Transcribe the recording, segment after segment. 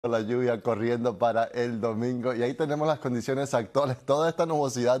La lluvia corriendo para el domingo y ahí tenemos las condiciones actuales, toda esta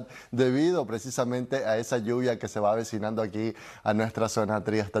nubosidad debido precisamente a esa lluvia que se va avecinando aquí a nuestra zona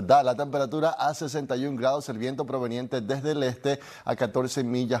triestatal. La temperatura a 61 grados, el viento proveniente desde el este a 14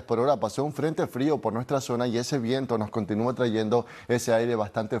 millas por hora. Pasó un frente frío por nuestra zona y ese viento nos continúa trayendo ese aire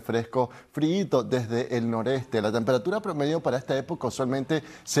bastante fresco, frío desde el noreste. La temperatura promedio para esta época usualmente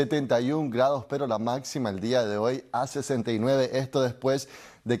 71 grados, pero la máxima el día de hoy a 69. Esto después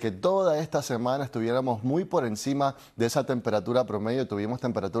de que toda esta semana estuviéramos muy por encima de esa temperatura promedio. Tuvimos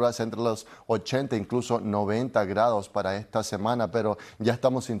temperaturas entre los 80, incluso 90 grados para esta semana, pero ya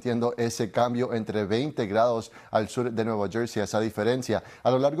estamos sintiendo ese cambio entre 20 grados al sur de Nueva Jersey, esa diferencia. A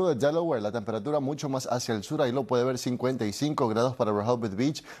lo largo de Delaware, la temperatura mucho más hacia el sur, ahí lo puede ver 55 grados para Rehoboth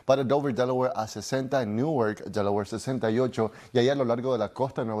Beach, para Dover, Delaware a 60, en Newark, Delaware 68, y ahí a lo largo de la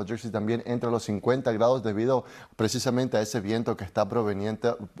costa de Nueva Jersey también entre los 50 grados debido precisamente a ese viento que está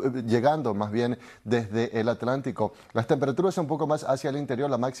llegando más bien desde el Atlántico. Las temperaturas un poco más hacia el interior,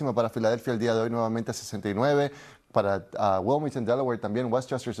 la máxima para Filadelfia el día de hoy nuevamente 69, para Wilmington, Delaware también,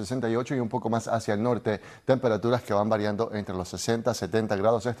 Westchester 68 y un poco más hacia el norte, temperaturas que van variando entre los 60 y 70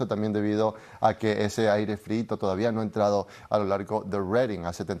 grados. Esto también debido a que ese aire frío todavía no ha entrado a lo largo de Reading,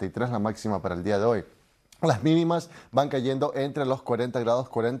 a 73 la máxima para el día de hoy. Las mínimas van cayendo entre los 40 grados,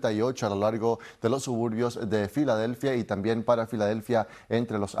 48 a lo largo de los suburbios de Filadelfia y también para Filadelfia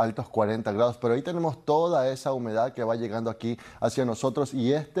entre los altos 40 grados. Pero ahí tenemos toda esa humedad que va llegando aquí hacia nosotros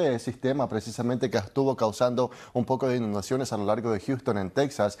y este sistema precisamente que estuvo causando un poco de inundaciones a lo largo de Houston en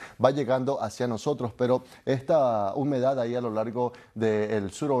Texas va llegando hacia nosotros. Pero esta humedad ahí a lo largo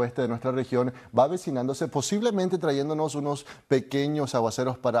del suroeste de nuestra región va avecinándose, posiblemente trayéndonos unos pequeños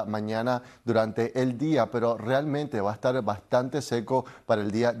aguaceros para mañana durante el día, pero realmente va a estar bastante seco para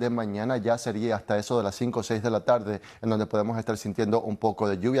el día de mañana. Ya sería hasta eso de las 5 o 6 de la tarde en donde podemos estar sintiendo un poco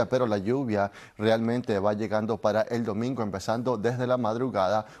de lluvia, pero la lluvia realmente va llegando para el domingo, empezando desde la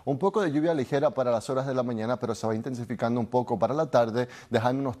madrugada. Un poco de lluvia ligera para las horas de la mañana, pero se va intensificando un poco para la tarde,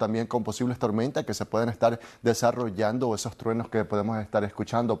 dejándonos también con posibles tormentas que se pueden estar desarrollando o esos truenos que podemos estar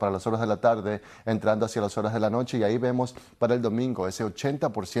escuchando para las horas de la tarde, entrando hacia las horas de la noche. Y ahí vemos para el domingo ese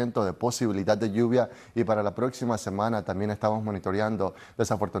 80% de posibilidad de lluvia. Y para la próxima semana también estamos monitoreando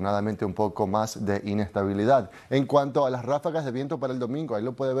desafortunadamente un poco más de inestabilidad. En cuanto a las ráfagas de viento para el domingo, ahí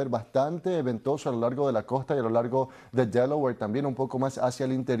lo puede ver bastante ventoso a lo largo de la costa y a lo largo de Delaware, también un poco más hacia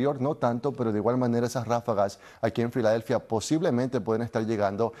el interior, no tanto, pero de igual manera esas ráfagas aquí en Filadelfia posiblemente pueden estar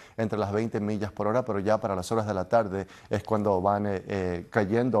llegando entre las 20 millas por hora, pero ya para las horas de la tarde es cuando van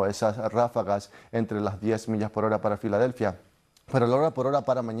cayendo esas ráfagas entre las 10 millas por hora para Filadelfia. Pero la hora por hora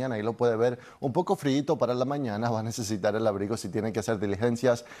para mañana, ahí lo puede ver un poco frío para la mañana, va a necesitar el abrigo si tiene que hacer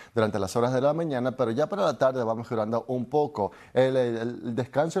diligencias durante las horas de la mañana, pero ya para la tarde va mejorando un poco. El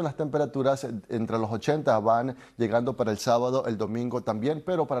descanso en las temperaturas entre los 80 van llegando para el sábado, el domingo también,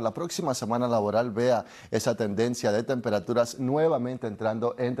 pero para la próxima semana laboral vea esa tendencia de temperaturas nuevamente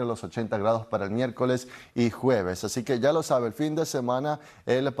entrando entre los 80 grados para el miércoles y jueves. Así que ya lo sabe, el fin de semana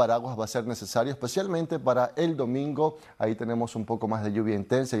el paraguas va a ser necesario, especialmente para el domingo. Ahí tenemos un poco más de lluvia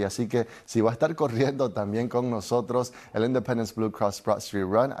intensa y así que si va a estar corriendo también con nosotros el Independence Blue Cross Broad Street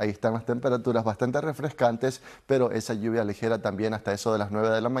Run, ahí están las temperaturas bastante refrescantes, pero esa lluvia ligera también hasta eso de las 9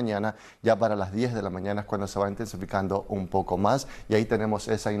 de la mañana, ya para las 10 de la mañana es cuando se va intensificando un poco más y ahí tenemos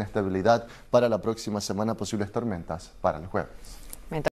esa inestabilidad para la próxima semana, posibles tormentas para el jueves.